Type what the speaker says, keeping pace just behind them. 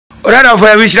Right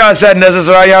for we shall send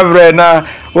necessary na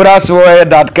uraso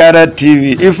that kind of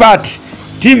TV. In fact,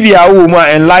 TV a woman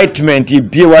enlightenment e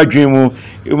bie wadwemu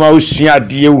ma usua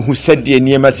de hu said de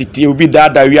niema city obi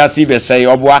dada wi ase be say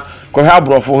oboa ko ha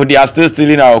brofo they are still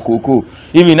stealing our cocoa.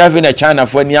 Even having a China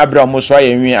for ni abra mo so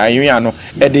ayen no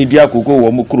e de dua cocoa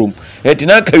wo mu krom.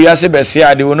 Etina ka wi ase be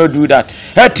say they will not do that.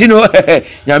 Etino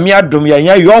nyame adom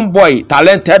ya young boy,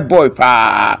 talented boy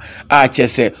pa a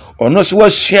chese ono so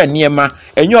wasua niema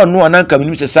enye ono ananka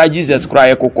minim se Jesus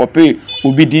Christ kokope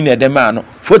obi din edema no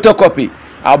photocopy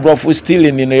abrofo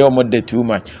stealing in your mother too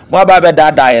much. Mo ba be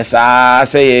dada yesa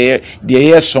say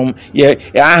de yesom ye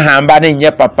ahamba ne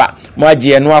nye papa mo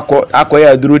age no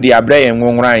akoya duru de abre yen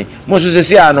nwonran mo so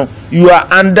sese ano you are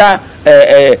under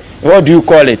what do you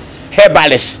call it,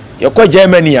 herbalist. You ko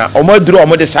Germany a o mo duru o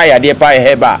mo de say ade pa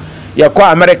herba ye ko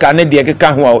America ne de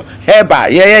keka ho herba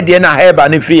ye de na herba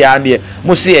ne free ya ne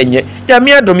mo se enye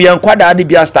jame adom ye nkwada de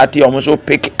bia start o mo so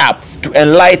pick up to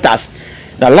enlighten us.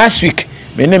 Now last week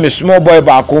my name is small boy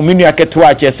baako menu aketo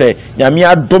a chese nyame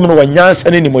adom no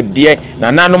wanyansa ne nimodie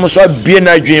na nanom so bie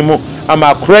na dwemu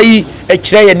ama krai e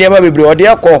kire ye niam bebre ode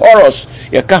ekọ horrors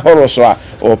ye ka horrors a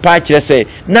o pa kire se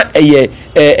na eye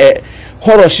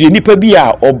horrors ye nipa bi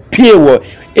a opie wo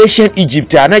ancient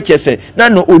Egypt na chese na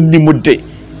no onimude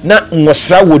na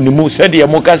nwosra wo nimu said ye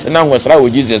mo kase na nwosra wo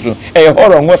Jesus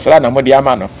horror nwosra na mo de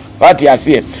ama no what you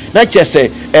see na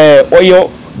chese oyo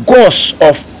ghost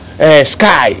of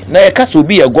sky na e cast will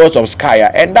be a ghost of sky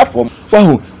and that for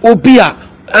wow obi a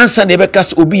answer na be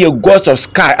cast will be a ghost of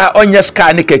sky onye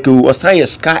sky ne keke o san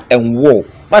sky and wall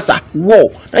masa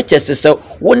wall na chese se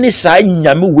woni sa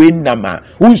nyame we nama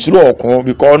unsuro okon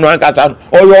because no ankasa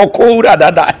oyo okon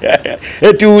dada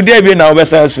eti ude bi na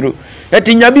obesa suru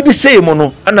eti nyame bi sei mo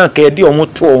no anaka edi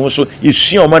omoto o so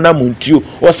yesua o na muntio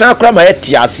o san akra ma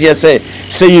yeti ase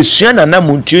se yesua na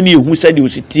muntio ne ehu se de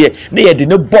ositie ne ye de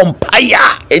ne bompaya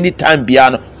anytime bia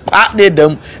no pa de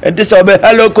dem and this obe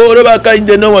hello ko ba ka in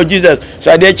the name of Jesus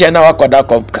so dey che na wakoda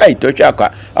kom kai to twa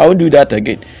kwa I won't do that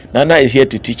again. Nana is here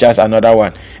to teach us another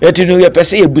one. Eti no ye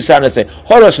pese e busa na se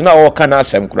horus na o kana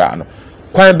asem kura no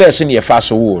kwan be so ne ye fa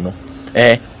so wo no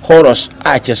horus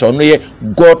a che so no ye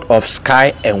god of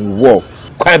sky and war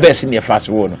kwan be so ne ye fa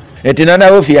so wo no eti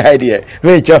nana wo fi hide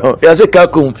we cho ya se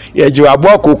kakum ye ju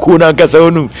abo koku na nkasa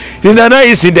onu nana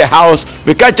is in the house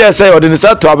we catch say odin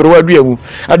sa to abrewa duamu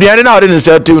aduane na odin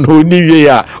sa to no ni wie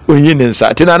ya onyi ne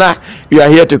nsa tinana we are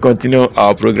here to continue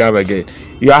our program again.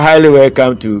 You are highly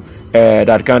welcome to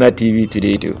that kind of TV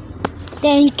today too.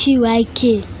 Thank you,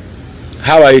 IK.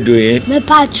 How are you doing? My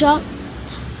patron,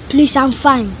 please, I'm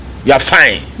fine. You are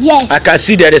fine? Yes. I can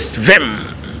see there is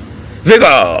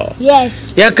vigor.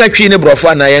 Yes. Yanka chine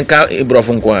brofo na yanka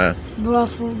brofo nkwa.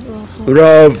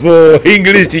 Brofo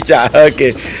English teacher.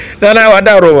 Okay. Nana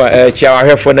wada roma chia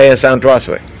wahwefo na yansa nto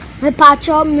aso. My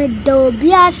patron me do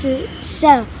biase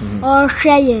se or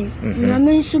hweye. Na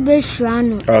me nso be hwa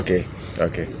no. Okay.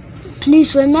 Okay.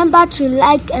 Please remember to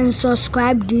like and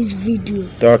subscribe this video.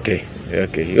 Okay.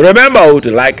 Okay. Remember how to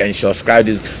like and subscribe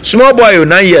this. Small boy, you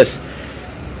 9 years.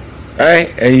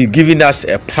 And you're giving us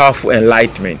a powerful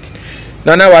enlightenment.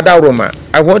 Nana Wada Roma,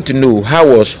 I want to know, how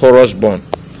was Horus born?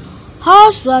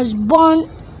 Horus was born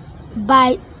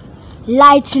by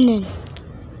lightning.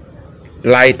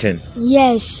 Lightning?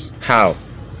 Yes. How?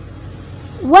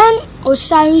 When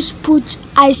Osiris put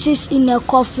Isis in a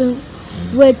coffin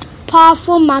with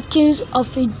powerful markings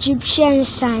of Egyptian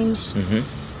signs,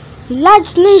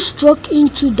 lightning struck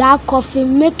into that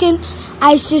coffin, making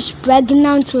Isis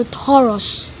pregnant with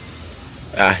Horus.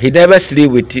 He never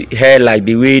sleep with her like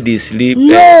the way they sleep.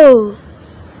 No.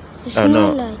 It's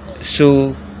not like that.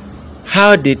 So,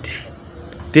 how did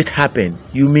it happen?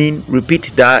 You mean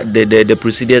repeat that the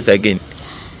procedures again?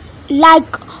 Like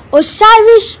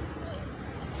Osiris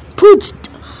put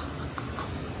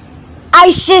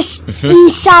Isis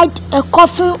inside a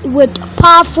coffin with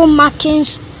powerful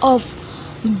markings of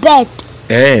birth.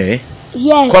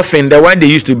 Yes. Coffin, the one they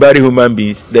used to bury human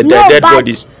beings, the dead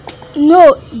bodies.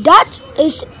 No, that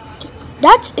is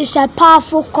a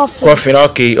powerful coffin. Coffin,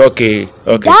 okay.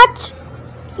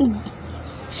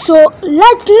 So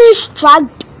lightning struck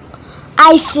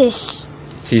Isis.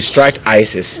 He struck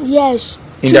Isis. Yes.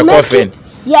 In the coffin.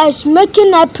 Yes,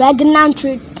 making her pregnant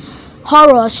with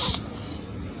Horus.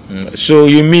 So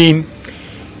you mean,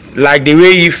 like the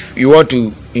way if you want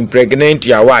to impregnate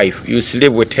your wife, you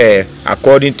sleep with her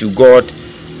according to God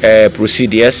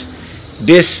procedures.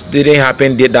 This didn't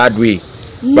happen that way.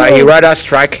 No. But he rather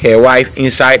struck her wife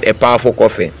inside a powerful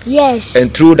coffin. Yes.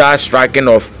 And through that striking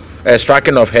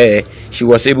of her, she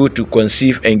was able to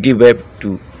conceive and give birth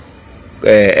to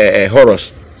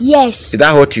Horus. Yes. Is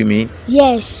that what you mean?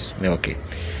 Yes. Okay.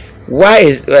 Why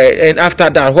is and after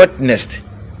that, what next?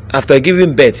 After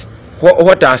giving birth,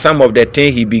 what are some of the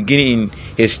things he began in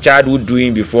his childhood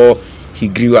doing before he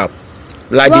grew up?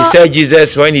 Like they said,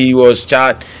 Jesus, when he was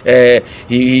child,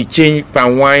 he changed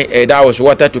palm wine, that was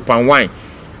water to palm wine,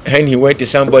 and he went to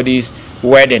somebody's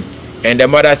wedding, and the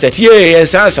mother said, "Yeah, and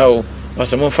so was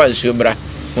some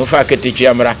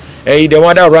and the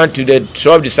mother ran to the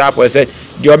 12 disciples and said,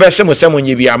 "Your best someone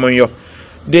you be among you."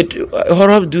 Did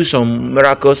Horus do some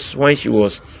miracles when he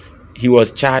was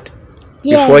child?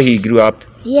 Yes. Before he grew up?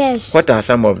 Yes. What are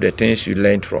some of the things you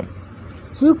learned from?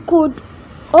 He could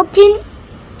open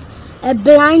a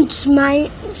blind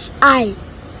man's eye.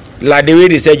 Like the way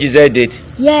they said Jesus did?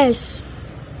 Yes.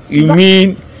 You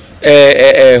mean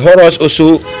Horus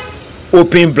also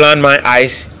opened blind man's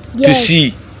eyes to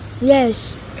see?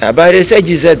 Yes. But they said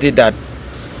Jesus did that.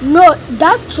 No,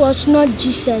 that was not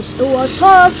Jesus. It was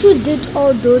Horus who did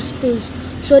all those things.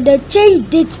 So they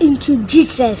changed it into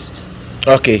Jesus.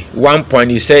 Okay, one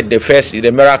point you said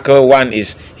the miracle one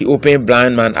is he opened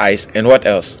blind man's eyes, and what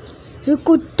else? He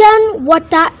could turn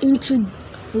water into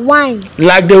wine.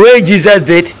 Like the way Jesus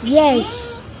did?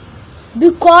 Yes.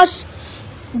 Because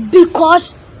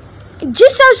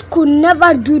Jesus could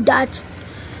never do that.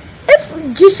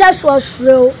 If Jesus was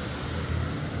real,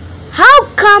 how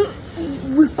come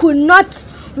we could not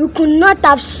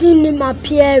have seen him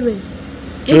appearing?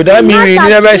 So that means we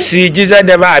never see Jesus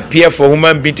never appear for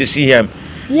human being to see him.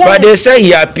 Yes. But they say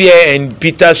he appeared and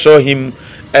Peter saw him,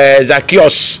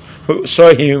 Zacchaeus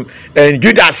saw him, and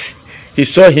Judas he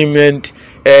saw him, and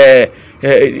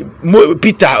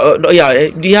Peter.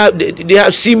 They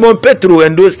have Simon Petro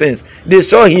and those things. They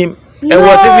saw him and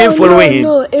was even following him.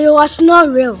 No, it was not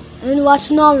real. It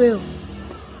was not real.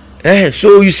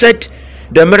 So you said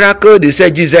the miracle. They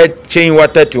said Jesus changed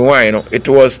water to wine. It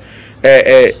was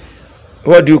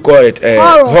what do you call it?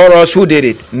 Horus who did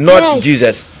it, not yes.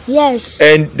 Jesus. Yes.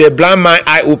 And the blind man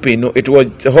eye open. No, it was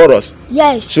Horus.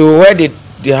 Yes. So where did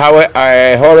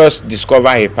Horus discover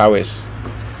his powers?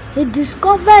 He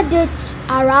discovered it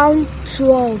around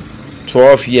 12.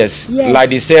 12 years. Yes. Like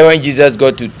they say, when Jesus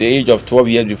got to the age of 12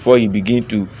 years before he began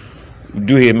to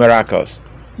do his miracles.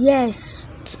 Yes.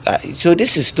 So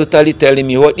this is totally telling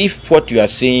me if what you are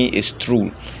saying is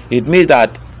true, it means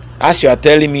that as you are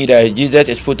telling me that Jesus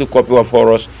is photocopy of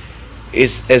Horus,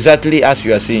 is exactly as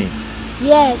you are saying.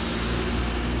 Yes.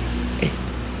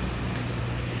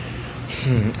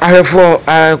 Therefore,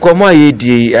 come on,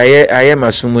 I am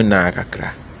assuming na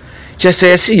kakra. Just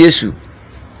say, see, Yesu.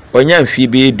 Onya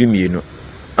mfibe edumienu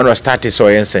ana start so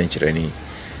yen century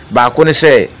ba ko ne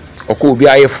say okọ obi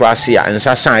aye frase a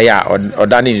nsa san ya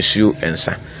odane nsuo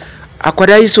ensa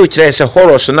akwada yi so kire se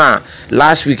Horus na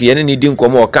last week yen ni di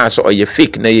nkomo o kan so oye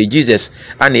fake na ye Jesus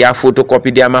ana ya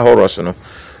photocopy di ama Horus no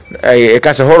e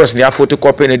ka se Horus na ya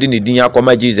photocopy na di ne din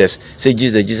akoma Jesus say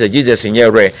Jesus nye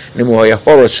re ne mo ye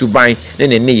Horus suban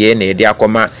ne ye na di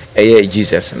akoma eye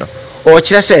Jesus no o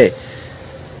kire se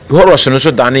Horus no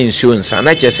so dane nsuo nsa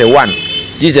na kire se one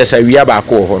Jesus awia ba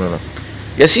ko ho no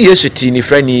yesi Yesu ti ni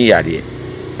frani yare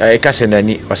e ka se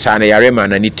nani osane yare ma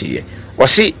nani tie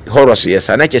osi Horus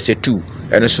yesa na kire se two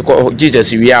and so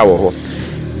Jesus wia wo ho.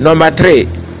 Number 3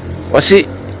 osi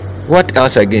what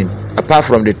else again apart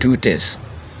from the two things?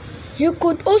 You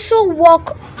could also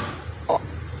walk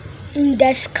in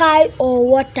the sky or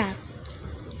water.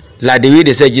 Like the way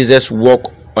they say Jesus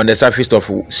walk on the surface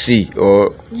of sea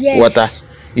or yes. water.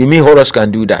 You mean Horus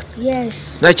can do that?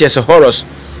 Yes. Not just a Horus.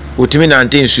 Utimi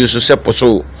nante nsuo so se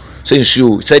poso se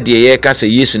nsuo se de ye ka se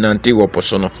Yesu nante wo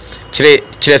poso no. Chire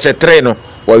se 3 no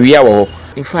wa wia wo.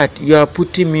 In fact, you are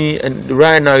putting me, and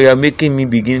right now you are making me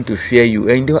begin to fear you.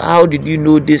 And how did you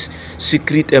know these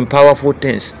secret and powerful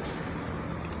things?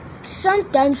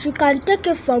 Sometimes you can take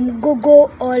it from Google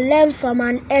or learn from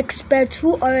an expert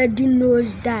who already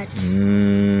knows that.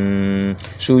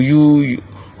 So you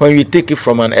when you take it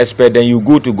from an expert, then you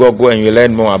go to Google and you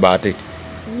learn more about it.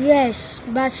 Yes,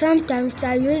 but sometimes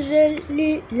I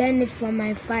usually learn it from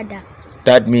my father.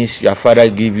 That means your father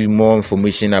gives you more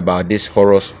information about this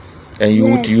Horus, and you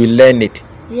yes. you learn it.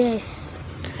 Yes.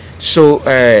 So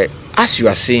as you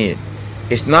are saying,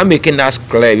 it's not making us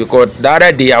clear, because the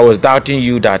other day I was doubting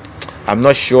you that I'm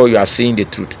not sure you are saying the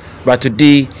truth. But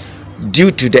today,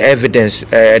 due to the evidence,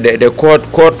 the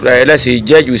court let's say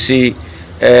judge will say,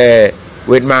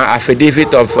 with my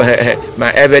affidavit of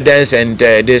my evidence and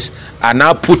this, I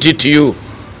now put it to you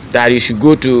that you should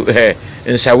go to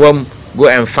Nsawam, go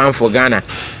and farm for Ghana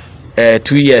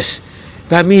 2 years.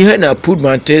 But me, when I put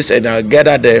my test and I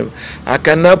gather them, I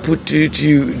cannot put it to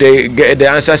you. The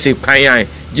answer say,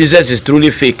 Jesus is truly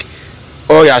fake.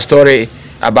 All your story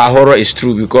about horror is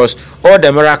true, because all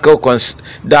the miracles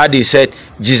that they said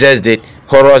Jesus did,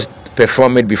 Horus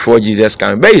performed it before Jesus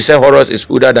came. But you said Horus is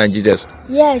older than Jesus.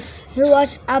 Yes, he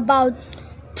was about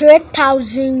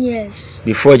 3,000 years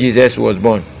before Jesus was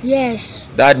born. Yes.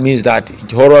 That means that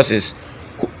Horus is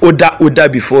older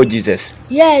before Jesus.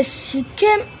 Yes, he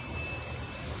came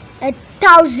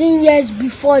 1,000 years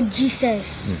before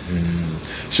Jesus.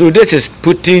 So this is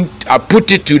put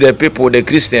it to the people, the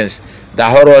Christians, that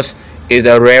Horus is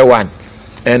the rare one,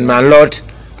 and my Lord,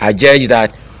 I judge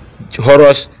that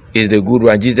Horus is the good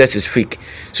one, Jesus is fake.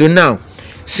 So now,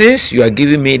 since you are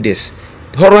giving me this,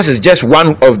 Horus is just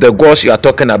one of the gods you are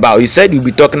talking about. You said you'll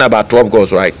be talking about 12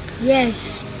 gods, right?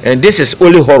 Yes. And this is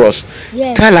only Horus.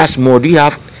 Yes. Tell us more. Do you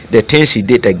have the things he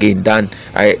did again? Then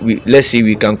let's see,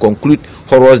 we can conclude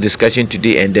Horus discussion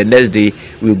today, and the next day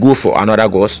we'll go for another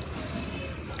ghost.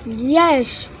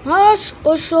 Yes, Horus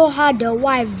also had a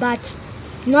wife, but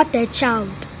not a child.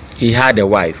 He had a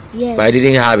wife, yes, but he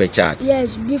didn't have a child.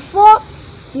 Yes, before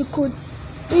he could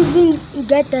even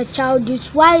get a child,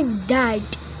 his wife died.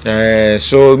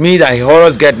 So me that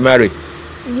Horus get married.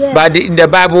 Yes. But in the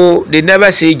Bible, they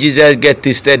never say Jesus get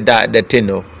tested that the thing.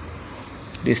 No,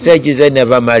 they say Jesus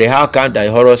never marry. How can that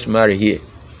Horus marry here?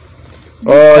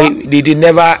 Or they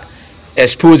never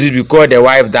expose it because the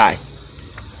wife died?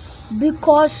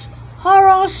 Because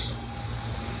Horus,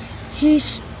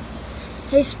 his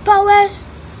powers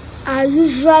are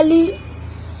usually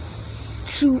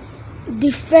to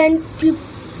defend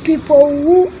people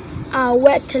who are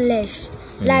worthless,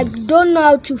 like don't know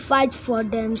how to fight for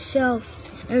themselves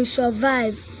and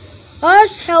survive.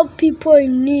 Horus help people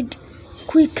in need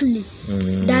quickly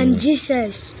than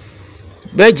Jesus.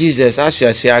 But Jesus, as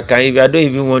you say, I don't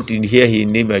even want to hear his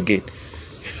name again.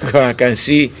 I can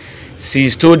see she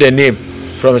stole the name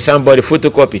from somebody,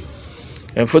 photocopy,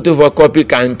 and photocopy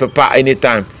can paper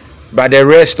anytime, but the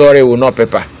real story will not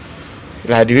paper,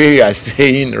 like the way you are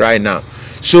saying right now.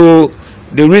 So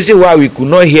the reason why we could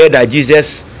not hear that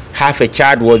Jesus have a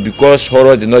child was because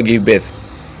Horus did not give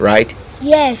birth, right?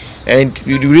 Yes. And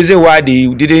the reason why they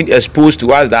didn't expose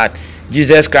to us that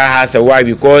Jesus Christ has a wife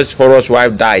because Horus'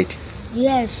 wife died.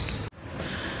 Yes.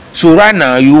 So right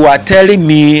now you are telling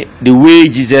me the way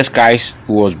Jesus Christ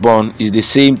was born is the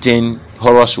same thing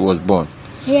Horus was born.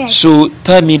 Yes. So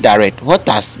tell me direct, what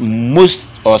are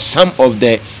most or some of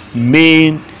the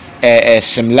main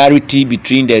similarity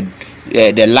between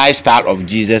the lifestyle of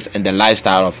Jesus and the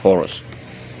lifestyle of Horus?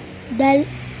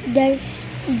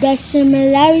 The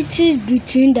similarities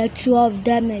between the two of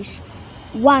them is,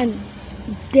 one,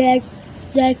 the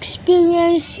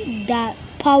experience that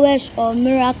powers or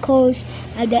miracles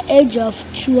at the age of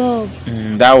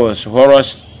 12. That was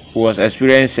Horus was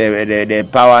experiencing the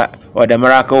power or the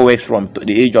miracle works from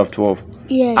the age of 12.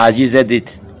 Yes. As Jesus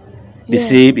did, the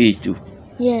same age too.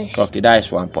 Yes. Okay, that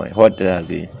is one point. What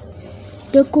again?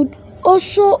 They could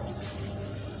also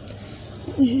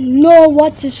know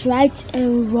what is right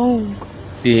and wrong.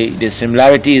 The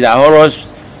similarity is that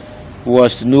Horus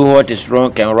was to know what is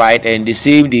wrong and right, and the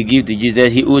same they give to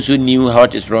Jesus, he also knew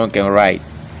what is wrong and right.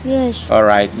 Yes. All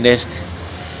right, next.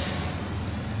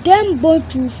 Them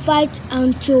both will fight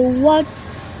until what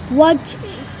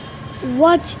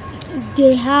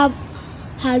they have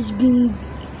has been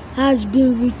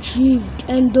retrieved,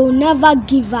 and they'll never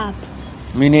give up.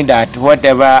 Meaning that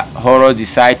whatever Horus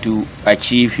decide to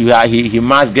achieve, he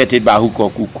must get it by hook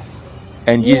or crook.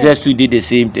 And Yes. Jesus too did the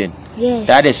same thing. Yes.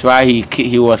 That is why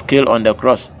he was killed on the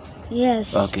cross.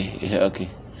 Yes. Okay.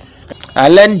 I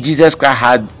learned Jesus Christ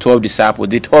had 12 disciples.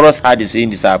 Did Horus had the same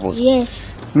disciples?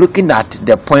 Yes. Looking at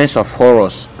the points of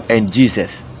Horus and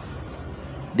Jesus,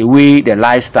 the way the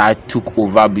lifestyle took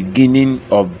over, beginning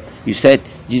of, you said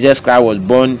Jesus Christ was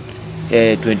born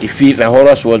 25th and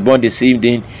Horus was born the same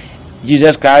day.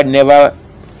 Jesus Christ never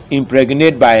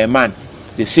impregnated by a man,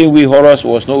 the same way Horus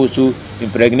was not also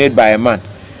impregnated by a man.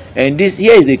 And this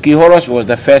here is the key. Horus was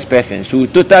the first person, so we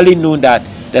totally know that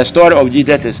the story of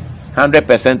Jesus is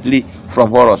 100% from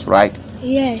Horus, right?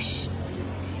 Yes.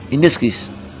 In this case,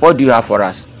 what do you have for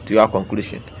us to your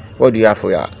conclusion? What do you have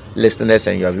for your listeners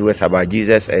and your viewers about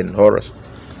Jesus and Horus?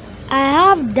 I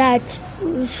have that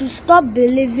we should stop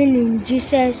believing in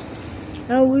Jesus,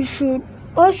 and we should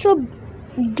also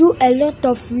do a lot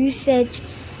of research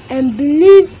and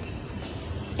believe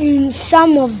in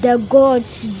some of the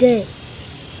gods there.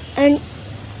 And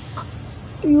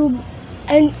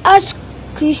as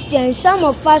Christians, some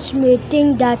of us may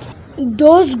think that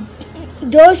those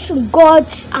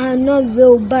gods are not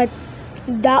real, but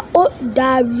they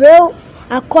are real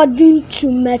according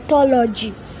to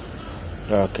mythology.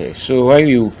 Okay, so when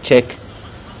you check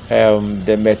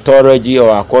the methodology,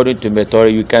 or according to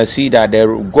methodology, you can see that the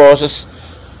gods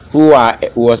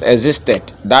was existed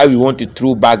that we want to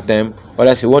throw back them, or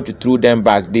else we want to throw them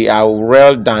back, they are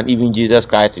real than even Jesus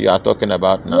Christ you are talking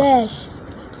about now. Yes.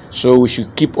 So we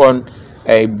should keep on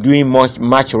doing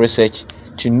much research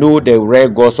to know the real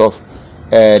gods of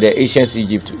the ancient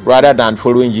Egypt rather than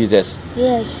following Jesus.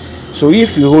 Yes. So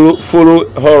if you follow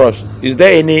Horus, is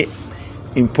there any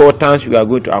importance you are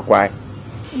going to acquire?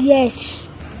 Yes.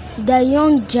 The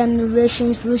young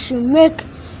generations, we should make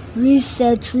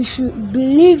research, we should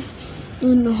believe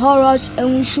in Horus,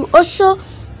 and we should also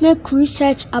make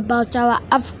research about our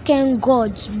African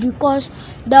gods, because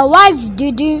the whites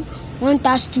didn't want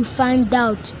us to find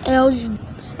out else.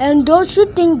 And those who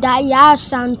think that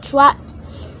Santwa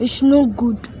is no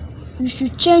good, you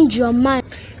should change your mind.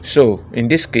 So in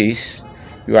this case,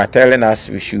 you are telling us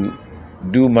we should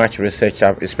do much research,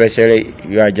 especially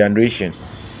your generation.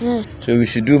 Yes. So we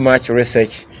should do much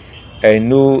research and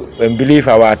know and believe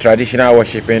our traditional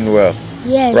worshiping well.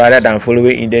 Yes. Rather than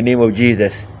following in the name of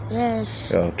Jesus.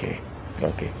 Yes. Okay.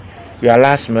 Your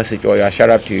last message or your shout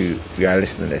out to your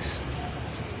listeners.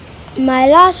 My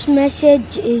last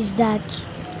message is that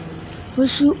we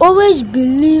should always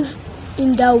believe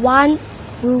in the one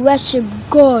we worship,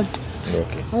 God.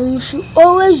 Okay. And we should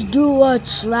always do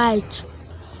what's right.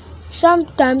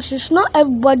 Sometimes it's not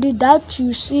everybody that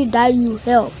you see that you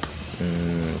help.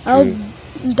 Okay.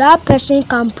 That person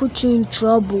can put you in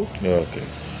trouble. Okay.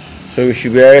 So you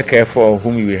should be very careful of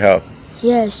whom you will help.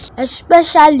 Yes,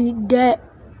 especially the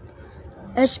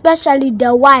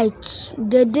whites.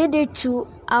 They did it to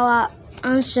our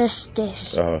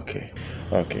ancestors. Okay.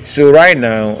 So right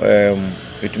now,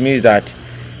 it means that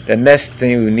the next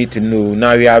thing we need to know,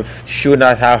 now we have shown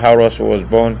us how Horus was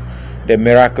born, the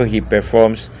miracle he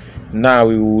performs. Now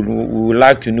we would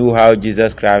like to know how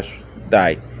Jesus Christ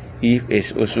died. If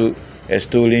it's also a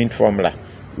stolen formula,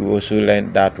 we also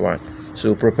learn that one.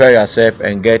 So prepare yourself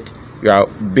and get your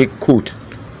big coat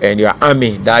and your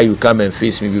army that you come and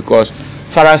face me, because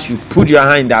far as you put your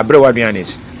hand in the bread,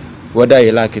 whether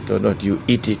you like it or not, you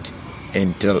eat it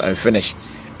until I finish.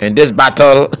 And this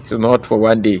battle is not for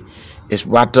one day. It's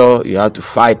battle you have to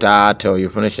fight out till you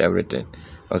finish everything.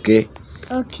 Okay.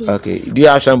 Do you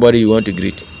have somebody you want to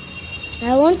greet?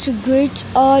 I want to greet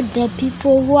all the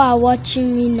people who are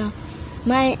watching me now.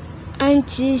 My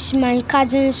aunties, my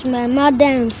cousins, my mother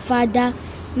and father,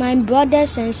 my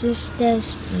brothers and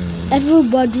sisters.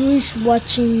 Everybody who is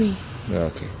watching me.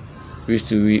 Okay.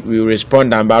 We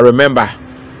respond, but remember,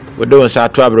 we don't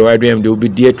start to abroad. They will be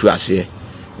dear to us here.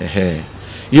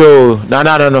 Yo,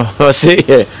 no.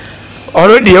 Say,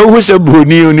 already who said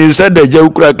Bruni said the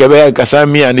joke cracker,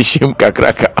 Kasami and the Shim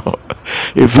Kakraka.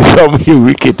 If you saw me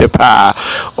wicked, pa,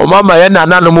 or Mamma and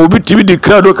Nano will be to the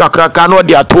crowd of Kakraka, no,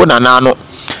 the Atona Nano,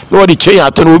 no, the chain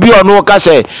will be on no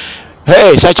case.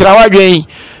 Hey, such a way.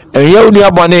 And you near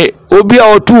bonnet, Obi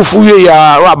or 2 full year,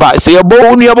 Rabbi, say a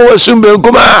bow near Bosum,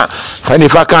 come on. Fanny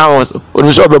Facans, when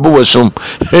we saw the Bosum,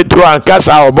 to our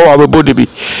casa or bow of a body be.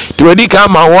 To a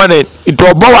decam, I wanted into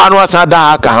a bow and what's a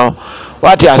dark account.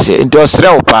 What I say into a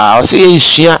strelpa, or say,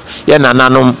 Shia,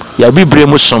 Yananum, Yabi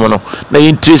Bremus Somono, they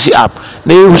interest up.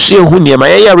 They will see who near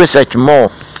my research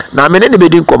more. Now, I mean,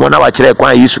 anybody come on our check when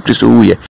I used to